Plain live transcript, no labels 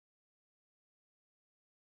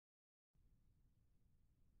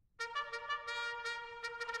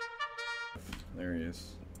There he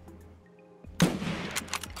is.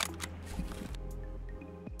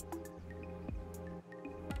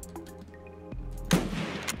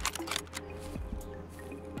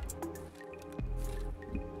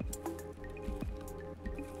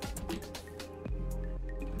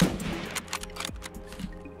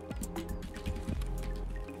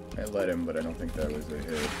 I let him, but I don't think that was a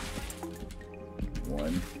hit.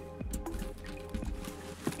 One.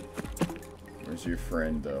 Where's your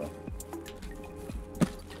friend, though?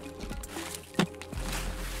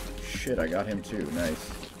 Shit, I got him too.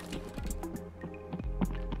 Nice.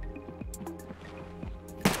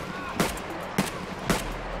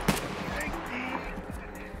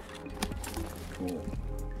 Cool.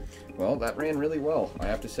 Well, that ran really well. I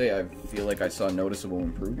have to say, I feel like I saw noticeable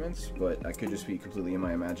improvements, but I could just be completely in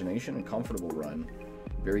my imagination. A comfortable run.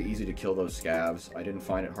 Very easy to kill those scavs. I didn't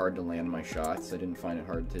find it hard to land my shots. I didn't find it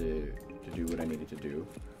hard to do what I needed to do.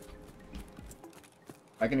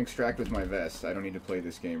 I can extract with my vest. I don't need to play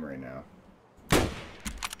this game right now.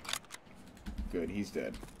 Good, he's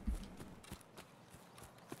dead.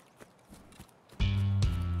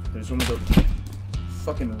 There's one with a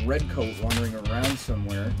fucking red coat wandering around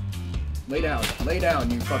somewhere. Lay down,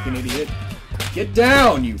 you fucking idiot. Get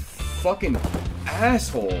down, you fucking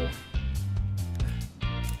asshole.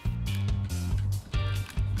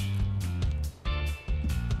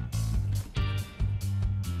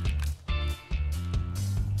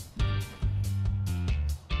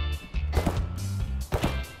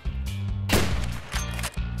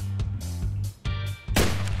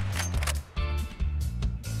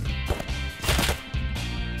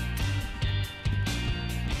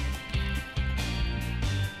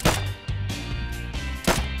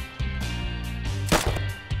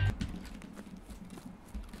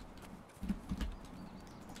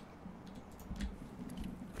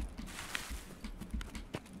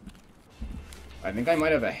 I think I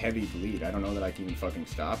might have a heavy bleed. I don't know that I can even fucking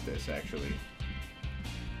stop this, actually.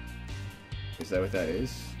 Is that what that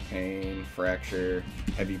is? Pain, fracture,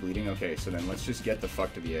 heavy bleeding? Okay, so then let's just get the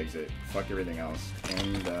fuck to the exit. Fuck everything else.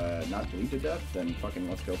 And, not bleed to death? Then fucking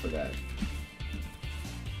let's go for that.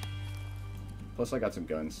 Plus I got some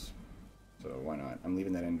guns. So why not? I'm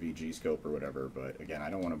leaving that NVG scope or whatever, but again, I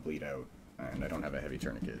don't want to bleed out. And I don't have a heavy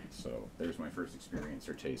tourniquet. So there's my first experience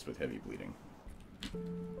or taste with heavy bleeding.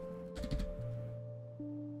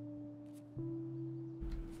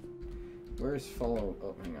 Where's follow?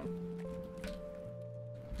 Oh, hang on.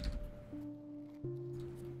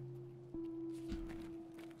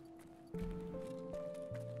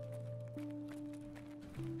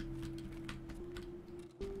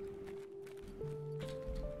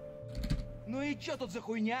 Ну и чё тут за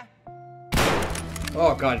хуйня?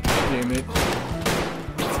 Oh god damn it.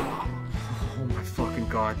 Oh my fucking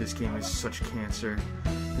god, this game is such cancer.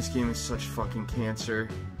 This game is such fucking cancer.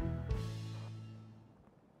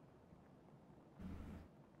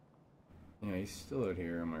 Yeah, he's still out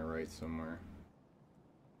here on my right somewhere.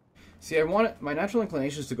 See, my natural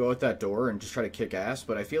inclination is to go out that door and just try to kick ass,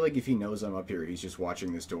 but I feel like if he knows I'm up here, he's just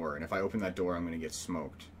watching this door, and if I open that door, I'm gonna get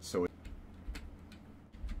smoked. So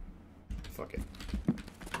fuck it.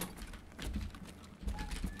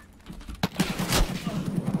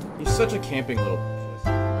 He's such a camping little puss.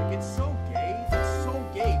 Like, it's so gay. It's so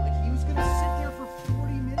gay. Like, he was gonna sit there for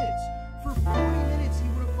 40 minutes. For 40 minutes, he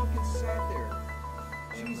would have fucking sat there.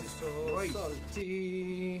 Jesus Christ.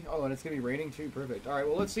 Oh, and it's gonna be raining too. Perfect. Alright,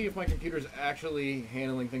 well, let's see if my computer's actually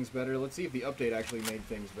handling things better. Let's see if the update actually made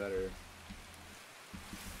things better.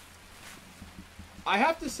 I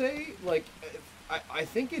have to say, like, I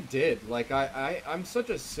think it did. Like, I'm such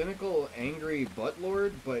a cynical, angry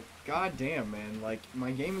buttlord, but goddamn, man, like,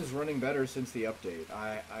 my game is running better since the update.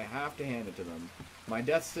 I have to hand it to them. My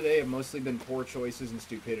deaths today have mostly been poor choices and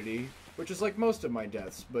stupidity, which is like most of my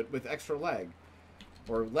deaths, but with extra lag.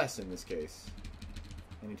 Or less in this case.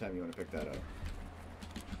 Anytime you want to pick that up.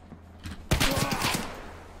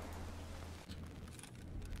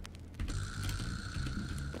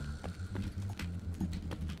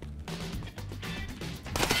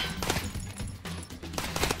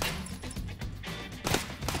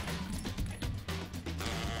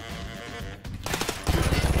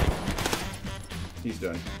 He's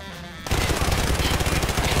done.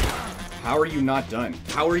 How are you not done?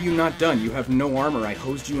 How are you not done? You have no armor. I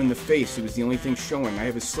hosed you in the face. It was the only thing showing. I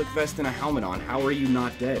have a slick vest and a helmet on. How are you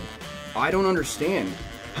not dead? I don't understand.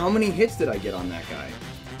 How many hits did I get on that guy?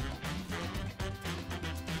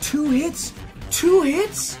 2 hits? 2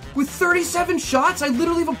 hits? With 37 shots? I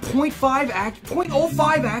literally have a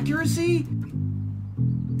 0.05 accuracy?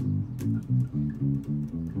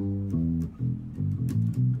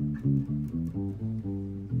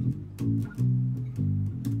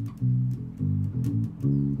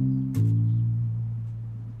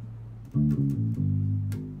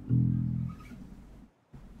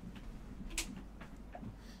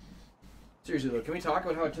 Seriously though, can we talk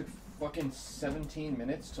about how it took fucking 17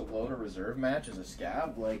 minutes to load a reserve match as a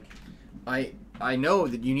scab? Like, I know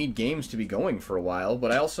that you need games to be going for a while,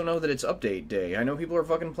 but I also know that it's update day. I know people are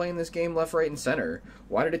fucking playing this game left, right, and center.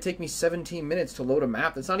 Why did it take me 17 minutes to load a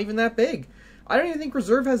map that's not even that big? I don't even think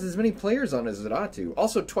Reserve has as many players on as it ought to.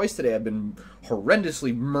 Also, twice today I've been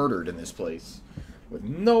horrendously murdered in this place. With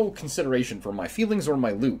no consideration for my feelings or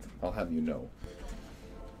my loot, I'll have you know.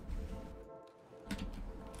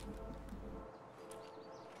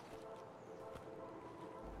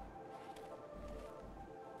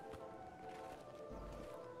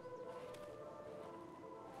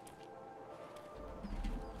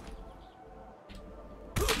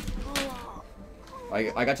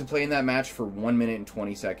 I got to play in that match for 1 minute and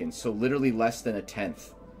 20 seconds, so literally less than a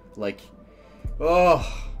tenth. Like,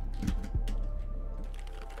 oh.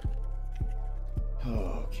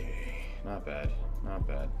 Okay, not bad, not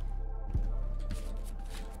bad.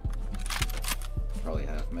 Probably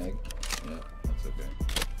half meg. Yeah, that's okay.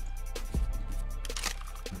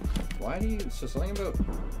 Why do you... So something about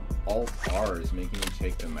Alt R is making me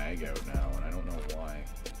take the mag out now, and I don't know why.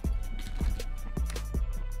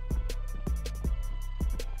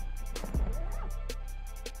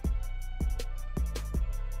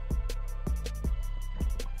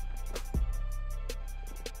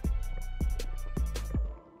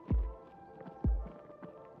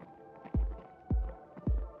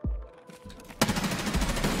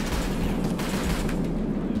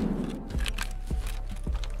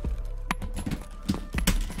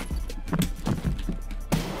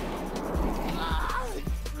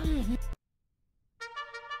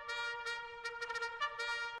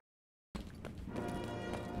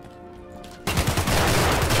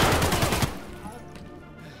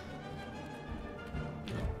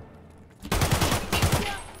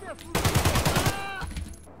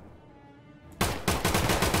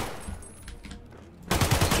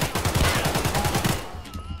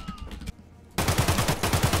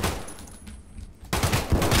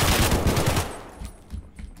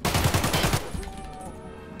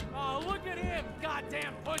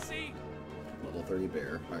 Level 30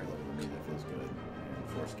 bear, higher level than me, that feels good. And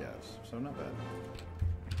 4 scavs, so not bad.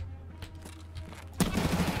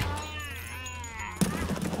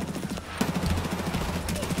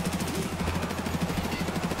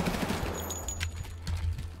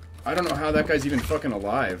 I don't know how that guy's even fucking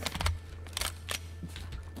alive.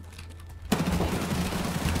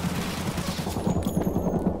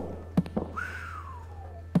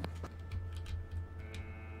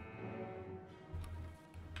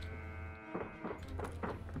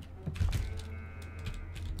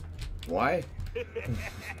 Why?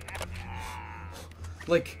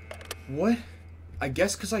 Like, what? I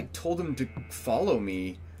guess because I told him to follow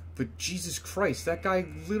me, but Jesus Christ, that guy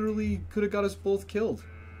literally could have got us both killed.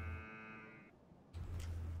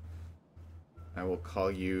 I will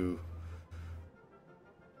call you...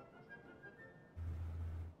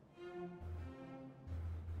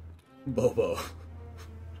 Bobo.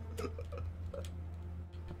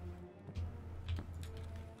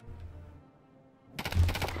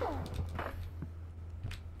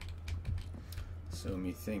 So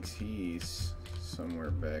methinks he's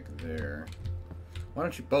somewhere back there. Why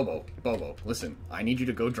don't you... Bobo, listen. I need you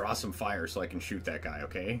to go draw some fire so I can shoot that guy,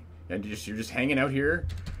 okay? And you're just hanging out here.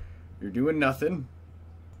 You're doing nothing.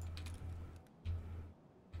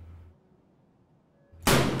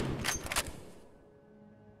 I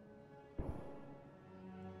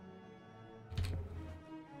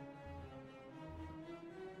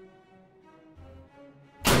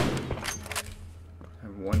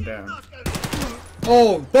have one down.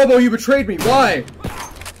 Oh, Bobo, you betrayed me. Why?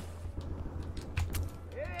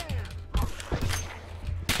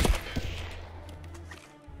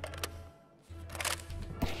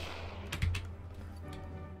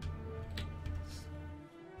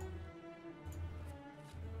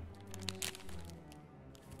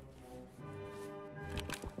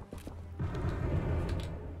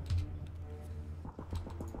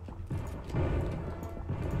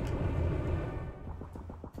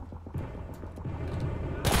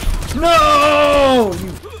 No!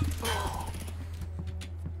 You...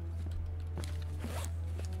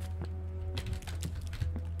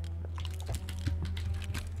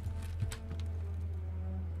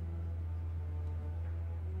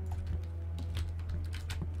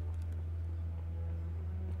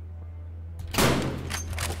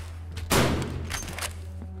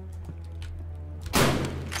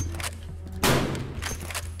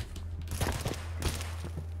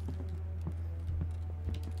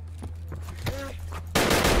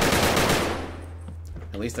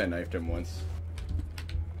 At least I knifed him once.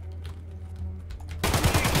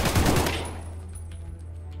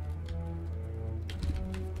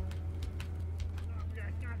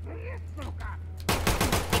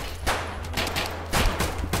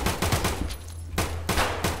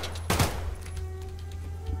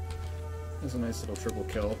 That's a nice little triple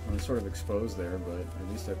kill. I'm sort of exposed there, but at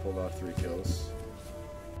least I pulled off 3 kills.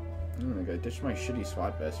 I think I ditched my shitty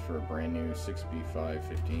SWAT vest for a brand new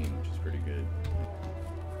 6B515, which is pretty good.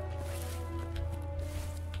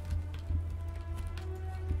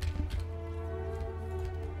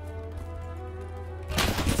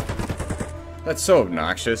 That's so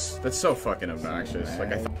obnoxious. That's so fucking obnoxious.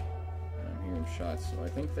 Like I'm hearing shots, so I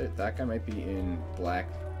think that that guy might be in Black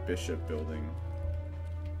Bishop building.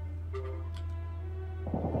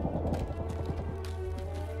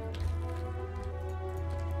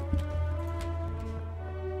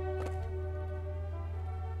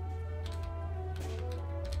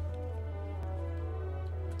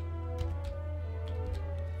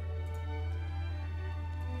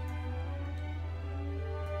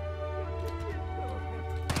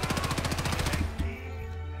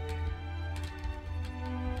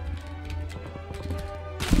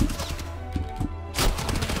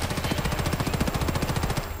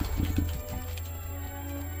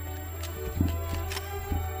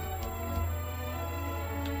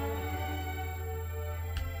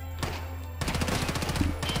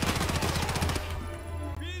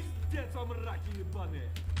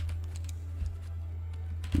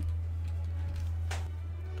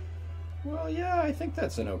 Well, yeah, I think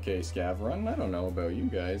that's an okay scav run. I don't know about you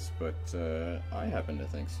guys, but I happen to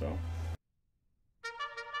think so.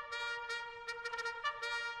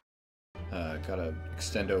 Got a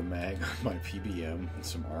extendo mag on my PBM and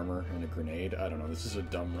some armor and a grenade. I don't know, this is a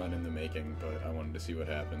dumb run in the making, but I wanted to see what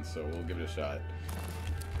happens, so we'll give it a shot.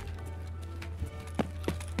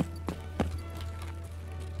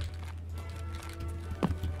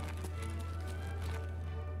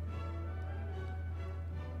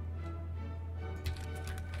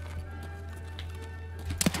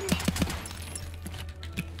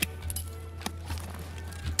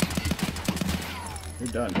 You're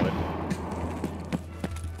done, bud.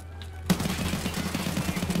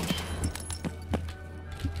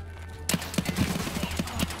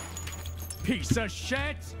 Piece of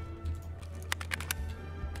shit!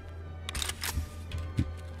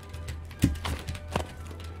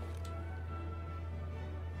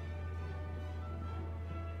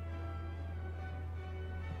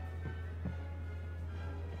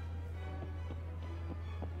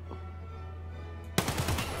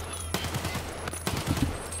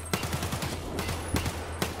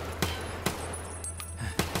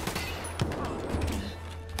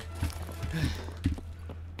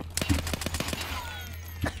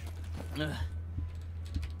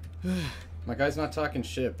 My guy's not talking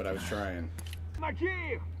shit, but I was trying.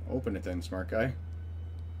 Open it then, smart guy.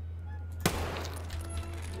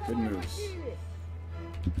 Good moves.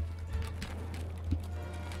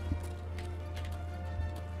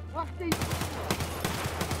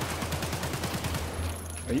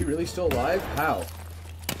 Are you really still alive? How?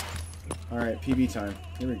 Alright, PB time.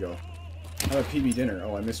 Here we go. How about PB dinner?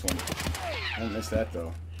 Oh, I missed one. I didn't miss that,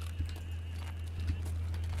 though.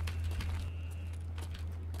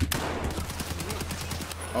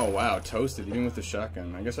 Oh wow, toasted even with the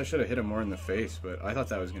shotgun. I guess I should have hit him more in the face, but I thought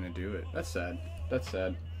that was gonna do it. That's sad. That's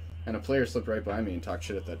sad. And a player slipped right by me and talked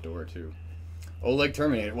shit at that door too. Oleg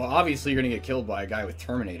Terminator. Well, obviously you're gonna get killed by a guy with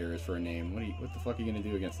Terminator as for a name. What the fuck are you gonna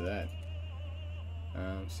do against that?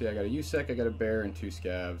 See, I got a USEC, I got a bear, and 2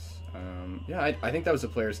 scavs. Yeah, I think that was a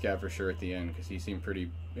player scav for sure at the end because he seemed pretty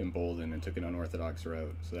emboldened and took an unorthodox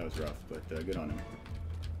route, so that was rough. But good on him.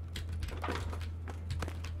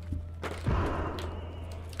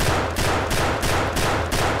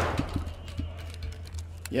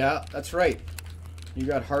 Yeah, that's right. You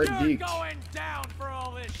got hard deked. You're going down for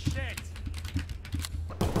all this shit.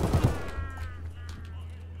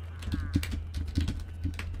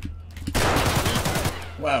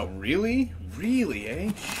 Wow, really? Really,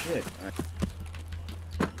 eh? Shit.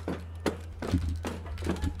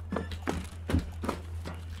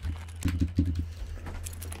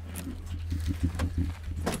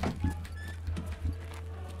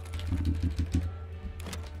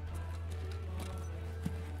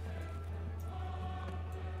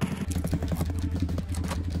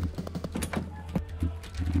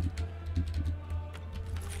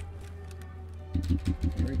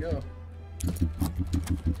 Here we go.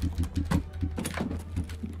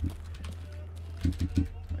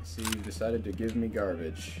 I see you decided to give me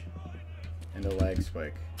garbage and a lag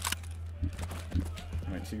spike.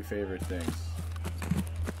 My 2 favorite things.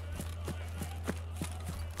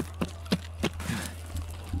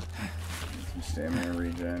 Some stamina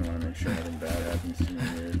regen. Want to make sure nothing bad happens to me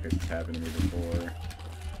here because it's happened to me before.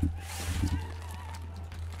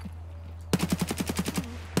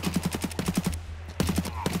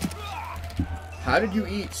 How did you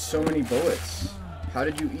eat so many bullets? How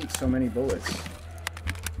did you eat so many bullets?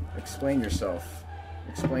 Explain yourself.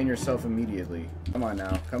 Explain yourself immediately. Come on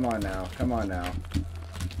now. Come on now. Come on now.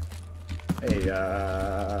 Hey,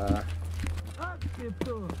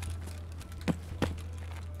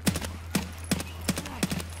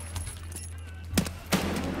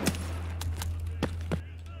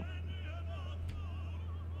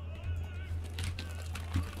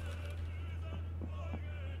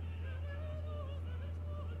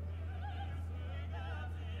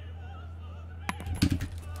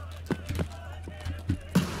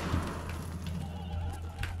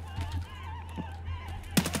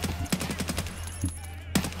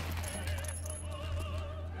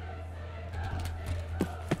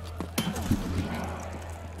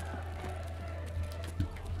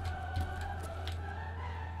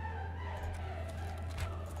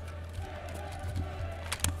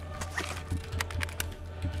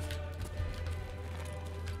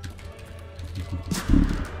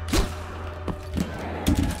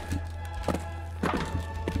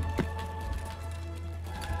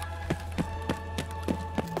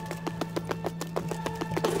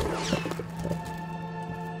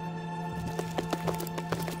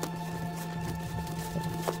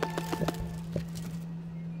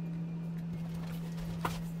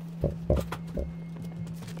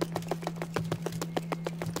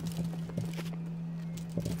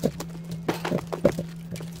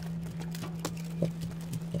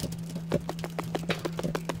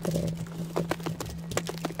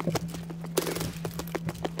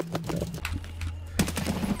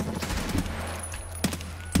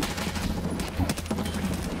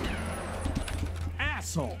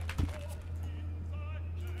 Asshole.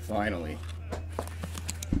 finally.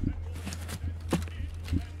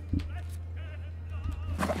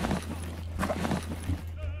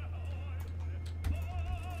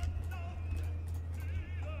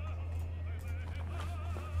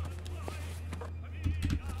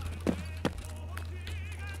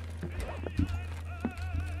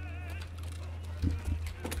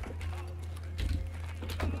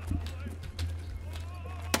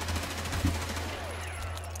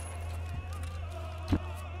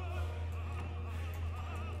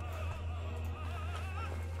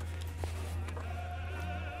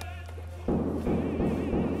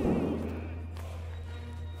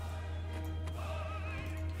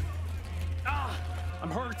 I'm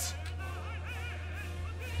hurt.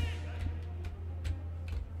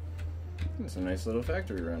 It's a nice little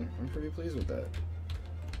factory run. I'm pretty pleased with that.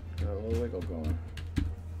 Got a little wiggle going.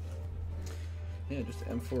 Yeah, just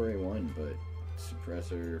M4A1, but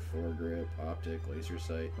suppressor, foregrip, optic, laser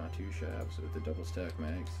sight, not too shabs, with the double stack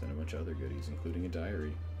mags and a bunch of other goodies, including a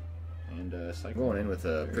diary. And going in with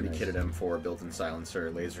a pretty kitted M4, built-in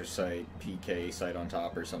silencer, laser sight, PK sight on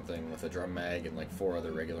top or something, with a drum mag and like 4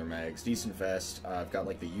 other regular mags. Decent vest. I've got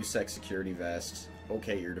like the USAF security vest.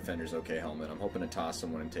 Okay ear defenders, okay helmet. I'm hoping to toss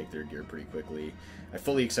someone and take their gear pretty quickly. I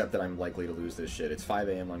fully accept that I'm likely to lose this shit. It's 5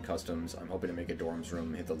 AM on customs. I'm hoping to make a dorms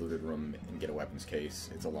room, hit the looted room, and get a weapons case.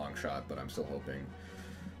 It's a long shot, but I'm still hoping.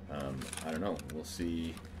 I don't know. We'll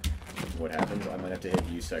see what happens. I might have to hit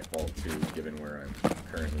USEC vault too, given where I'm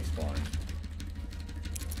currently spawned.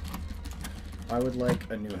 I would like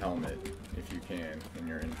a new helmet, if you can, in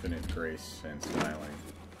your infinite grace and smiling.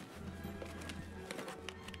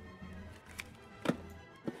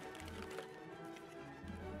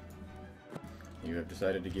 You have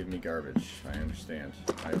decided to give me garbage. I understand.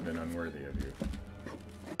 I have been unworthy of you.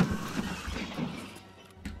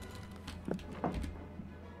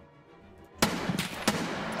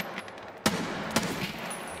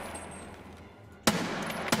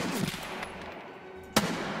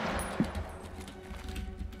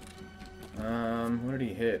 What did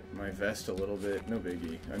he hit? My vest a little bit. No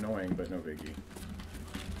biggie. Annoying, but no biggie.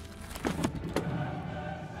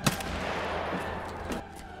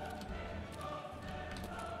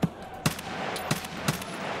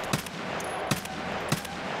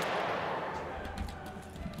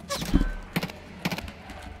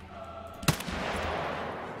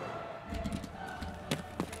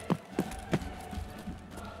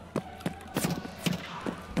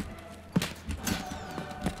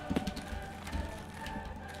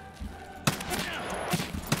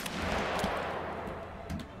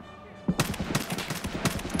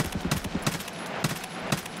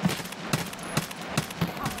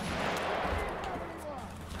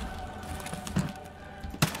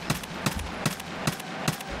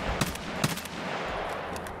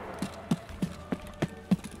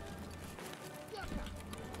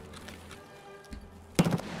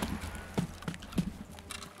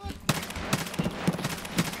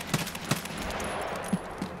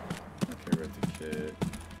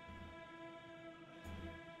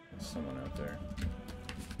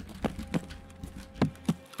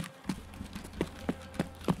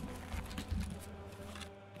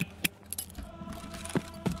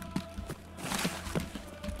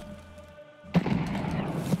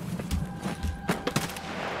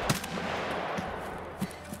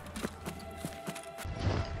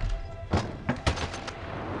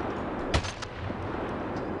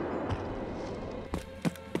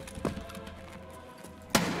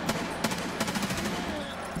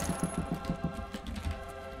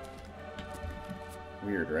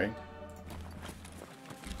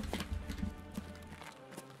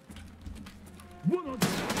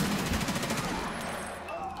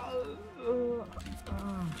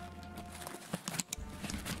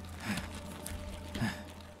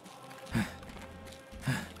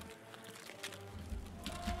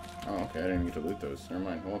 Okay, I didn't get to loot those. Never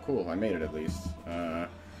mind. Well, cool. I made it at least.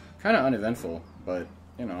 Kind of uneventful, but,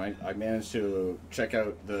 you know, I managed to check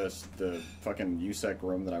out the fucking USEC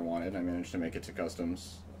room that I wanted. I managed to make it to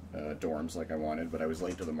customs dorms like I wanted, but I was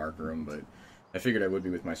late to the mark room, but I figured I would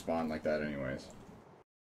be with my spawn like that anyways.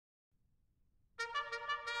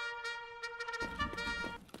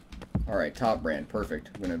 Alright, top brand.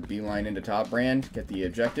 Perfect. I'm going to beeline into top brand, get the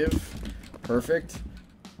objective. Perfect.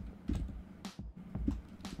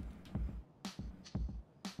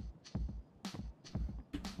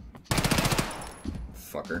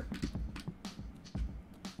 Fucker.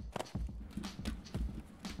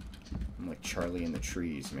 I'm like Charlie in the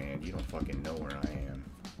trees, man. You don't fucking know where I am.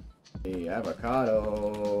 Hey,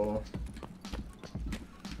 avocado.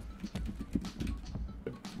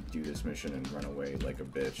 Do this mission and run away like a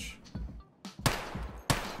bitch.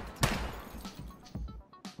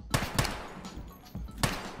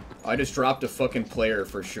 I just dropped a fucking player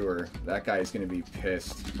for sure. That guy is gonna be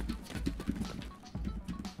pissed.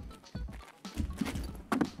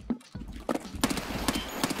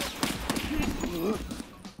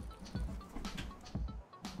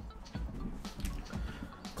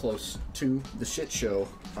 Close to the shit show.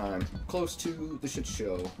 I'm close to the shit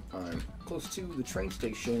show. I'm close to the train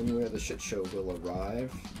station where the shit show will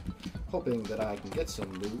arrive. Hoping that I can get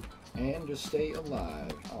some loot and just stay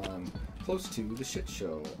alive. I'm close to the shit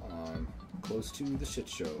show. I'm close to the shit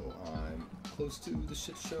show. I'm close to the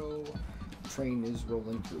shit show. The train is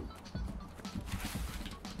rolling through.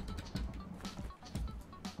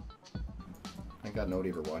 Thank God nobody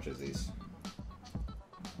ever watches these.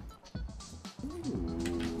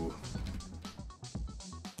 Ooh.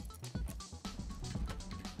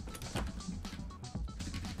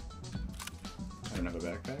 I don't have a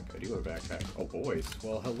backpack? I do have a backpack. Oh, boys.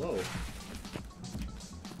 Well, hello.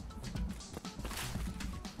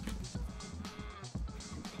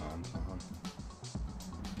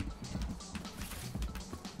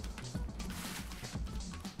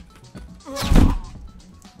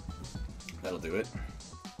 That'll do it.